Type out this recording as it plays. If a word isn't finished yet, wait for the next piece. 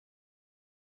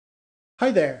Hi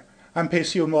there, I'm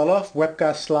Pesi Unwala of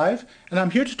Webcast Live, and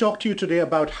I'm here to talk to you today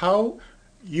about how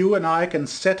you and I can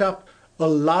set up a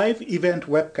live event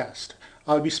webcast.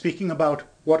 I'll be speaking about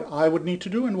what I would need to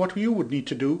do and what you would need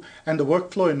to do and the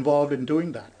workflow involved in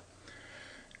doing that.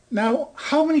 Now,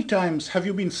 how many times have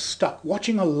you been stuck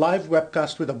watching a live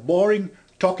webcast with a boring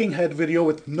talking head video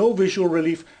with no visual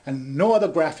relief and no other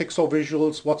graphics or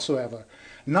visuals whatsoever?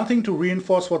 Nothing to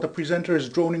reinforce what the presenter is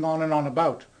droning on and on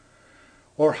about.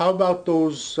 Or how about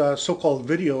those so-called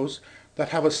videos that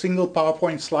have a single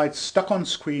PowerPoint slide stuck on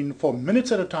screen for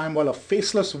minutes at a time while a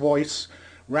faceless voice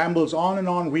rambles on and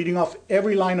on reading off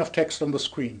every line of text on the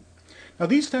screen? Now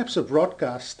these types of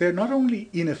broadcasts, they're not only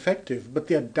ineffective, but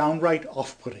they're downright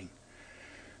off-putting.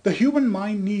 The human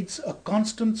mind needs a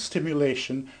constant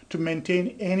stimulation to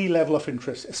maintain any level of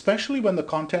interest, especially when the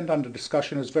content under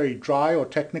discussion is very dry or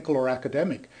technical or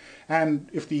academic, and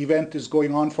if the event is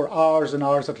going on for hours and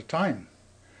hours at a time.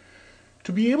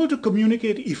 To be able to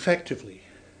communicate effectively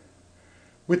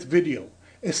with video,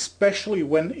 especially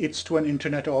when it's to an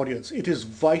internet audience, it is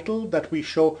vital that we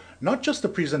show not just the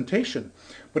presentation,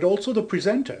 but also the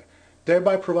presenter,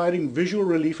 thereby providing visual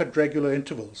relief at regular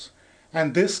intervals.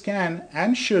 And this can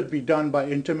and should be done by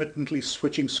intermittently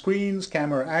switching screens,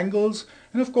 camera angles,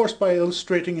 and of course by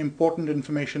illustrating important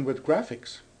information with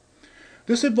graphics.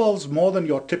 This involves more than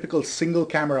your typical single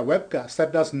camera webcast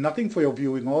that does nothing for your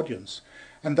viewing audience.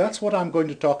 And that's what I'm going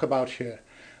to talk about here.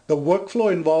 The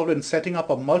workflow involved in setting up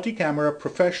a multi-camera,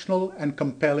 professional and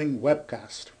compelling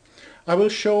webcast. I will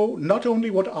show not only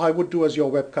what I would do as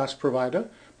your webcast provider,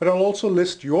 but I'll also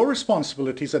list your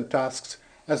responsibilities and tasks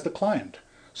as the client.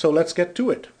 So let's get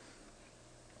to it.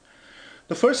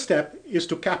 The first step is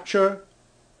to capture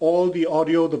all the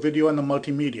audio, the video and the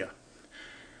multimedia.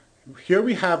 Here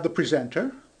we have the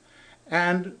presenter,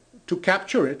 and to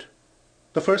capture it,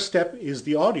 the first step is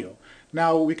the audio.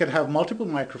 Now we can have multiple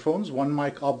microphones, one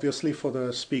mic obviously for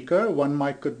the speaker, one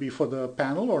mic could be for the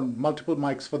panel, or multiple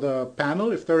mics for the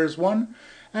panel if there is one,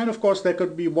 and of course there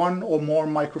could be one or more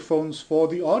microphones for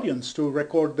the audience to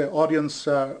record the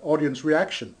audience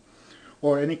reaction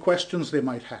or any questions they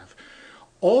might have.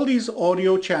 All these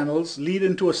audio channels lead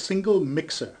into a single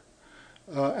mixer,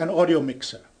 an audio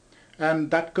mixer.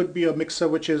 And that could be a mixer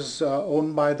which is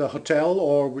owned by the hotel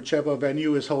or whichever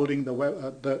venue is holding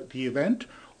the event,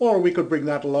 or we could bring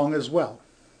that along as well.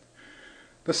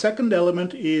 The second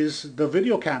element is the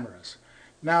video cameras.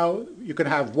 Now you can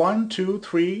have 1, 2,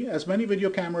 3, as many video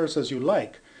cameras as you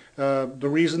like. The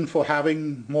reason for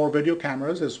having more video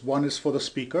cameras is one is for the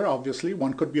speaker, obviously.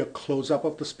 One could be a close-up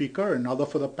of the speaker, another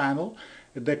for the panel.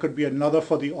 There could be another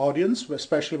for the audience,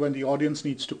 especially when the audience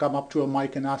needs to come up to a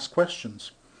mic and ask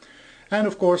questions. And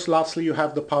of course, lastly, you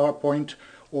have the PowerPoint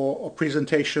or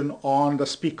presentation on the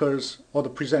speaker's or the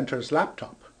presenter's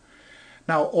laptop.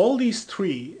 Now, all these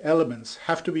three elements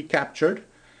have to be captured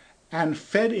and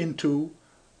fed into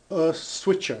a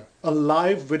switcher, a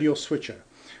live video switcher.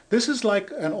 This is like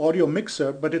an audio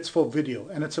mixer, but it's for video,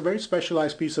 and it's a very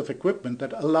specialized piece of equipment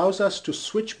that allows us to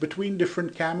switch between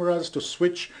different cameras, to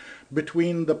switch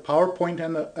between the PowerPoint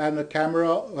and the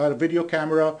camera, video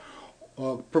camera,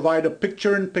 provide a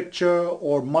picture-in-picture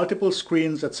or multiple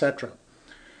screens, etc.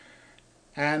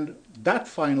 And that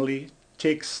finally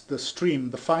takes the stream,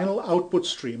 the final output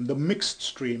stream, the mixed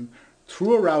stream,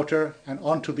 through a router and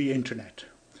onto the internet.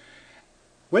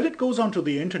 When it goes onto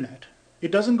the internet,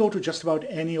 it doesn't go to just about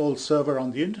any old server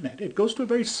on the internet. It goes to a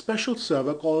very special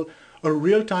server called a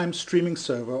real-time streaming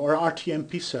server, or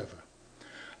RTMP server.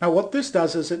 Now what this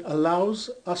does is it allows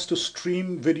us to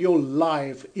stream video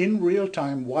live in real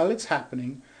time while it's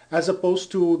happening, as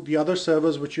opposed to the other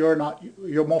servers which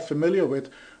you're more familiar with,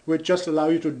 which just allow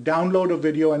you to download a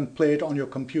video and play it on your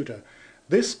computer.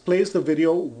 This plays the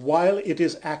video while it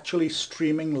is actually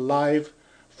streaming live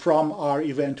from our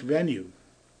event venue.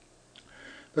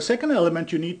 The second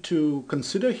element you need to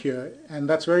consider here, and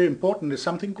that's very important, is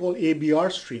something called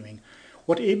ABR streaming.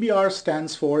 What ABR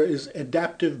stands for is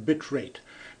adaptive bit rate.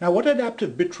 Now what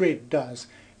adaptive bit rate does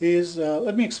is,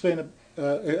 let me explain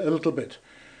a little bit.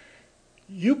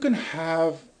 You can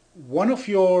have one of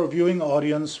your viewing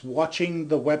audience watching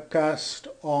the webcast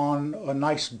on a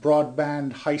nice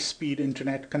broadband high-speed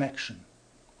internet connection,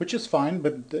 which is fine,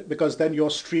 but because then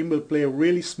your stream will play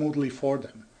really smoothly for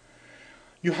them.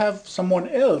 You have someone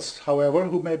else, however,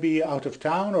 who may be out of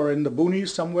town or in the boonies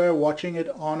somewhere watching it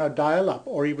on a dial-up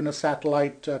or even a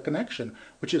satellite connection,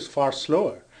 which is far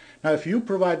slower. Now if you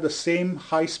provide the same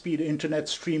high-speed internet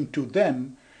stream to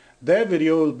them, their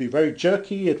video will be very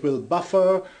jerky, it will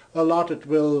buffer a lot, it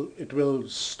will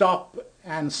stop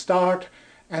and start,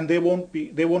 and they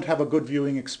won't have a good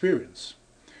viewing experience.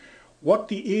 What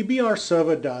the ABR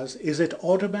server does is it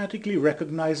automatically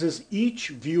recognizes each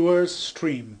viewer's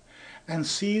stream and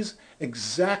sees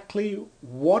exactly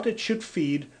what it should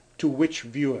feed to which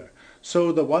viewer.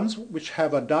 So the ones which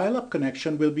have a dial-up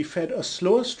connection will be fed a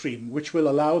slower stream, which will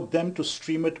allow them to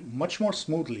stream it much more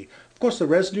smoothly. Of course, the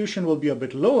resolution will be a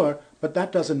bit lower, but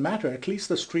that doesn't matter. At least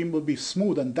the stream will be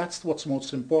smooth, and that's what's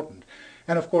most important.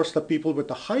 And of course, the people with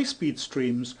the high-speed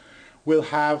streams will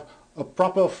have a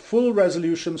proper full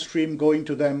resolution stream going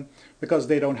to them because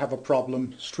they don't have a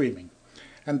problem streaming.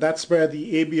 And that's where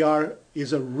the ABR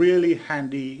is a really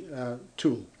handy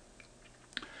tool.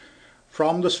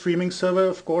 From the streaming server,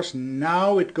 of course,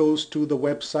 now it goes to the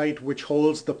website which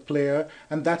holds the player,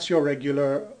 and that's your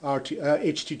regular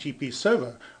HTTP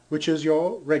server, which is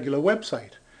your regular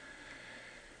website.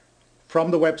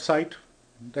 From the website,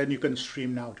 then you can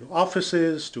stream now to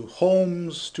offices, to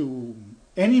homes, to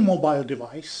any mobile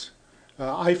device,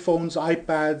 iPhones,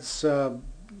 iPads,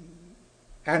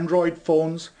 Android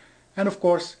phones, and of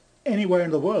course anywhere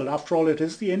in the world. After all, it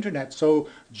is the internet, so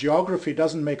geography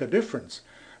doesn't make a difference.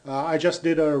 I just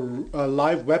did a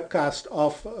live webcast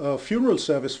of a funeral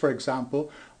service, for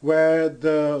example, where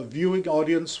the viewing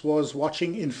audience was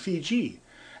watching in Fiji,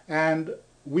 and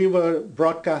we were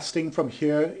broadcasting from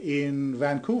here in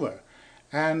Vancouver,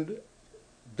 and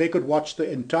they could watch the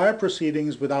entire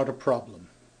proceedings without a problem.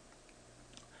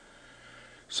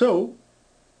 So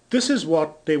this is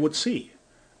what they would see.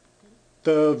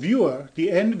 The viewer,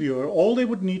 the end viewer, all they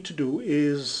would need to do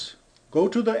is go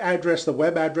to the address, the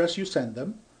web address you send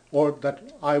them, or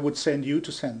that I would send you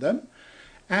to send them,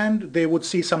 and they would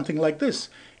see something like this.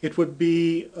 It would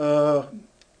be a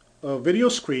video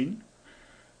screen,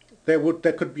 there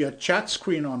could be a chat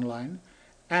screen online,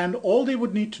 and all they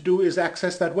would need to do is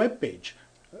access that web page.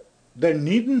 There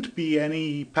needn't be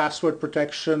any password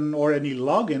protection or any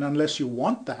login unless you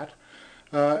want that,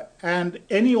 and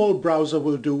any old browser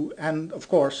will do, and of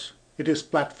course it is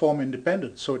platform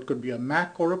independent, so it could be a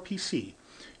Mac or a PC.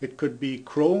 It could be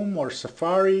Chrome or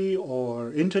Safari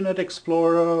or Internet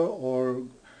Explorer or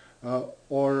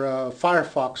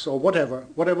Firefox or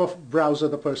whatever browser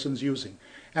the person's using,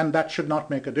 and that should not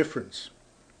make a difference.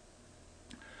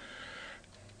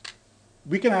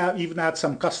 We can even add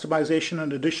some customization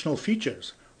and additional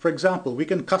features. For example, we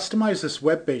can customize this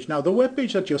web page. Now, the web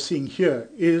page that you're seeing here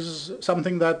is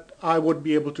something that I would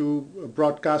be able to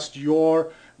broadcast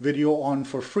your video on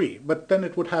for free, but then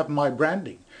it would have my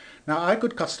branding. Now, I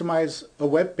could customize a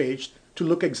web page to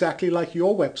look exactly like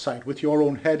your website with your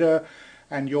own header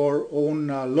and your own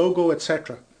logo,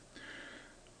 etc.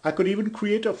 I could even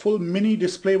create a full mini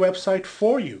display website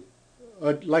for you,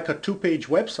 like a two-page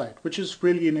website, which is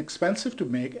really inexpensive to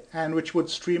make and which would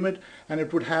stream it, and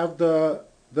it would have the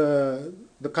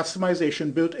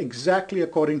customization built exactly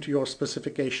according to your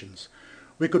specifications.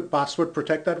 We could password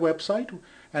protect that website,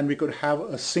 and we could have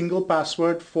a single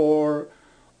password for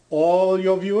all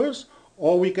your viewers,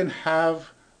 or we can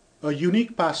have a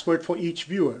unique password for each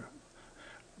viewer.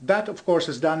 That, of course,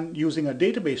 is done using a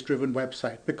database-driven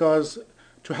website, because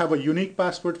to have a unique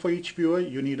password for each viewer,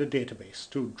 you need a database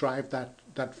to drive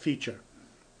that feature.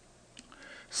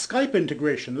 Skype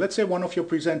integration. Let's say one of your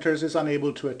presenters is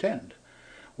unable to attend.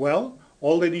 Well,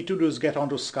 all they need to do is get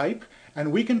onto Skype,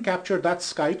 and we can capture that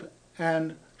Skype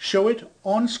and show it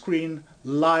on screen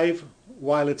live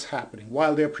while it's happening,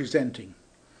 while they're presenting.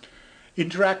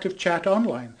 Interactive chat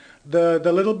online. The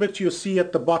little bit you see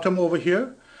at the bottom over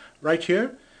here, right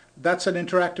here, that's an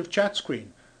interactive chat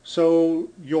screen. So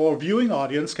your viewing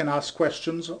audience can ask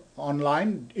questions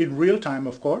online in real time,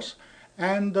 of course,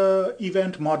 and the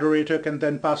event moderator can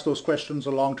then pass those questions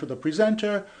along to the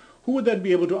presenter, who would then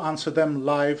be able to answer them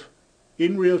live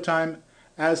in real time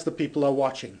as the people are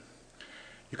watching.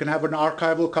 You can have an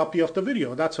archival copy of the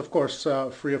video. That's of course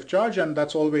free of charge, and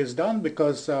that's always done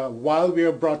because while we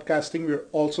are broadcasting, we're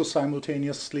also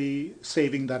simultaneously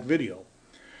saving that video.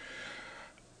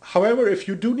 However, if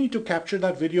you do need to capture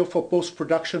that video for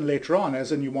post-production later on,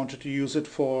 as in you wanted to use it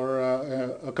for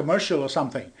a commercial or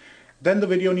something, then the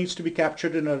video needs to be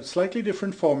captured in a slightly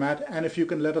different format, and if you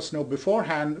can let us know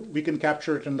beforehand, we can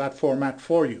capture it in that format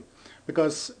for you.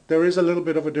 Because there is a little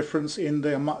bit of a difference in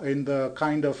the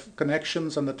kind of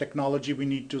connections and the technology we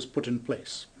need to put in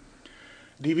place.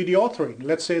 DVD authoring.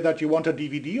 Let's say that you want a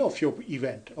DVD of your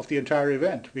event, of the entire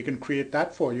event. We can create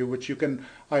that for you, which you can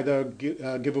either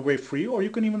give away free or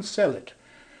you can even sell it.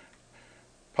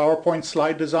 PowerPoint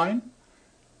slide design.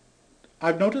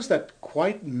 I've noticed that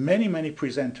quite many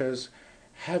presenters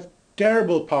have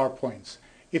terrible PowerPoints.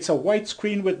 It's a white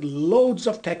screen with loads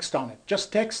of text on it.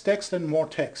 Just text, text, and more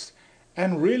text.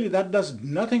 And really that does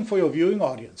nothing for your viewing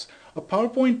audience. A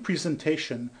PowerPoint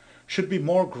presentation should be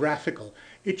more graphical.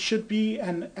 It should be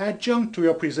an adjunct to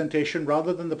your presentation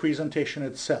rather than the presentation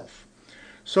itself.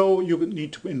 So you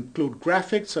need to include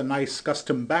graphics, a nice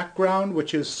custom background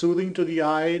which is soothing to the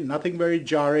eye, nothing very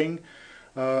jarring,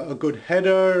 a good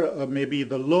header, maybe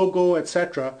the logo,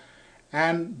 etc.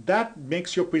 And that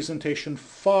makes your presentation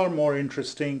far more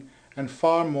interesting and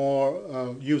far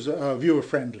more viewer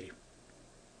friendly.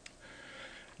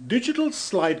 Digital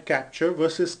slide capture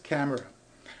versus camera.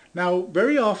 Now,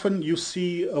 very often you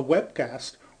see a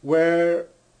webcast where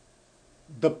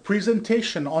the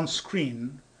presentation on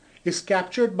screen is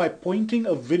captured by pointing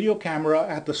a video camera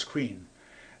at the screen.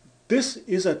 This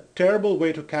is a terrible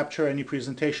way to capture any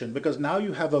presentation because now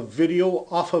you have a video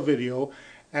off a video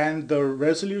and the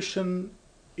resolution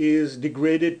is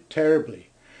degraded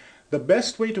terribly. The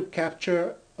best way to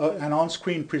capture an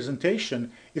on-screen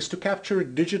presentation is to capture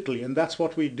it digitally, and that's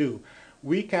what we do.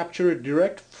 We capture it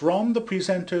direct from the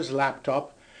presenter's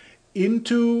laptop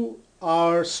into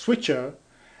our switcher,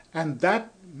 and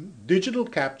that digital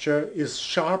capture is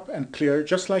sharp and clear,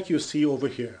 just like you see over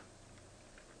here.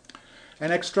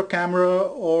 An extra camera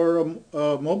or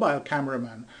a mobile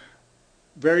cameraman.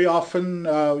 Very often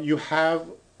you have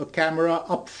a camera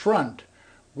up front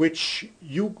which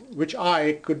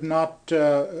I could not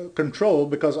control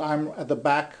because I'm at the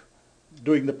back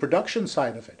doing the production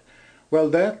side of it. Well,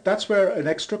 that's where an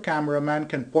extra cameraman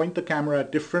can point the camera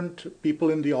at different people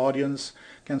in the audience,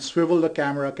 can swivel the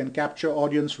camera, can capture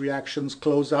audience reactions,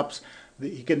 close-ups.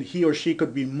 He or she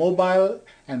could be mobile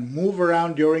and move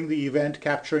around during the event,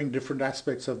 capturing different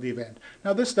aspects of the event.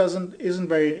 Now, this isn't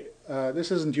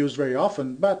used very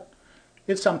often, but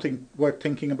it's something worth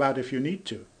thinking about if you need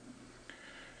to.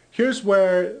 Here's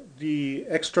where the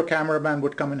extra cameraman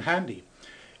would come in handy.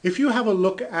 If you have a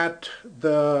look at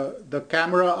the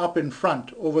camera up in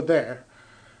front over there,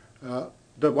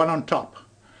 the one on top,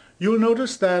 you'll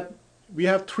notice that we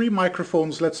have 3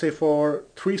 microphones, let's say for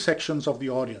 3 sections of the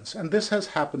audience, and this has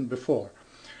happened before.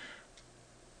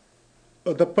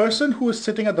 The person who is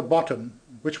sitting at the bottom,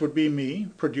 which would be me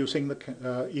producing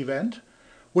the event,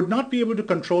 would not be able to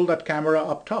control that camera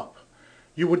up top.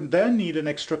 You would then need an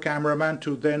extra cameraman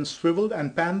to then swivel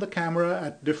and pan the camera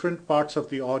at different parts of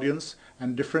the audience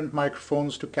and different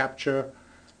microphones to capture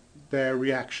their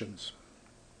reactions.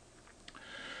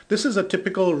 This is a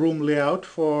typical room layout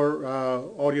for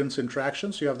audience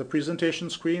interactions. You have the presentation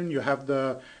screen, you have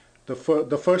the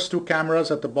first 2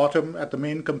 cameras at the bottom at the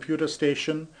main computer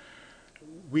station.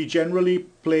 We generally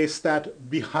place that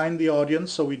behind the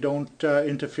audience so we don't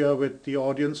interfere with the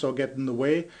audience or get in the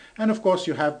way. And of course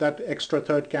you have that extra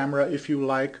 3rd camera, if you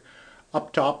like,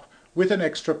 up top with an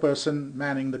extra person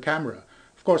manning the camera.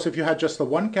 Of course, if you had just the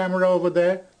 1 camera over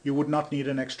there, you would not need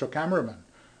an extra cameraman.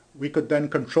 We could then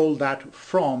control that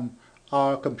from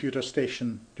our computer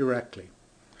station directly.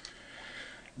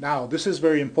 Now, this is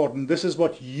very important. This is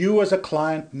what you as a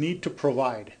client need to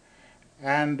provide.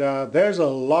 And there's a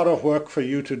lot of work for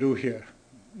you to do here.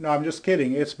 No, I'm just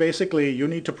kidding. It's basically you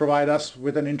need to provide us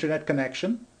with an internet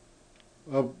connection,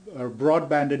 a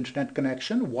broadband internet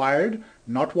connection, wired,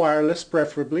 not wireless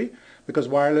preferably, because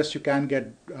wireless you can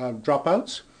get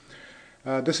dropouts.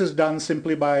 This is done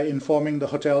simply by informing the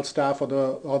hotel staff or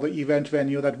the event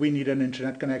venue that we need an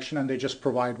internet connection, and they just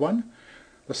provide one.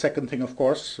 The second thing, of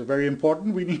course, very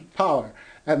important, we need power.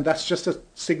 And that's just a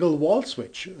single wall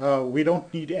switch. We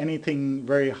don't need anything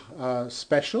very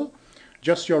special.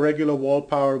 Just your regular wall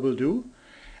power will do.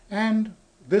 And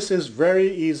this is very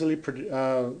easily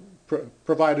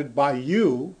provided by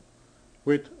you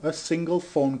with a single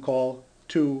phone call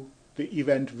to the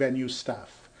event venue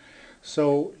staff.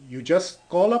 So you just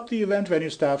call up the event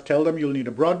venue staff, tell them you'll need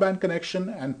a broadband connection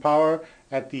and power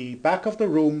at the back of the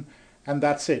room, and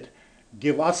that's it.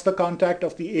 Give us the contact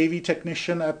of the AV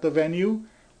technician at the venue.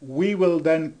 We will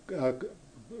then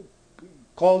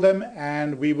call them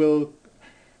and we will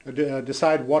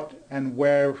decide what and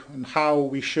where and how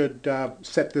we should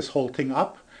set this whole thing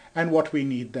up and what we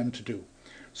need them to do.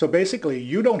 So basically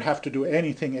you don't have to do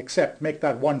anything except make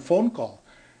that 1 phone call,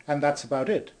 and that's about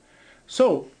it.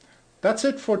 So that's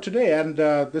it for today, and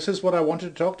this is what I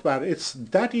wanted to talk about. It's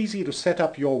that easy to set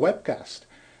up your webcast.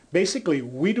 Basically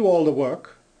we do all the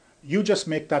work. You just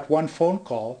make that 1 phone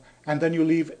call, and then you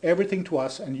leave everything to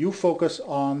us, and you focus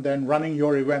on then running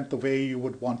your event the way you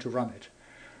would want to run it.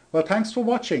 Well, thanks for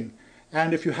watching,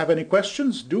 and if you have any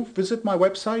questions, do visit my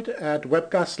website at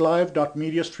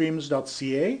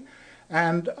webcastlive.mediastreams.ca,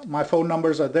 and my phone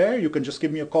numbers are there. You can just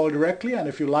give me a call directly, and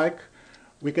if you like,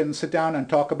 we can sit down and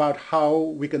talk about how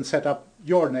we can set up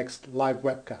your next live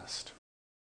webcast.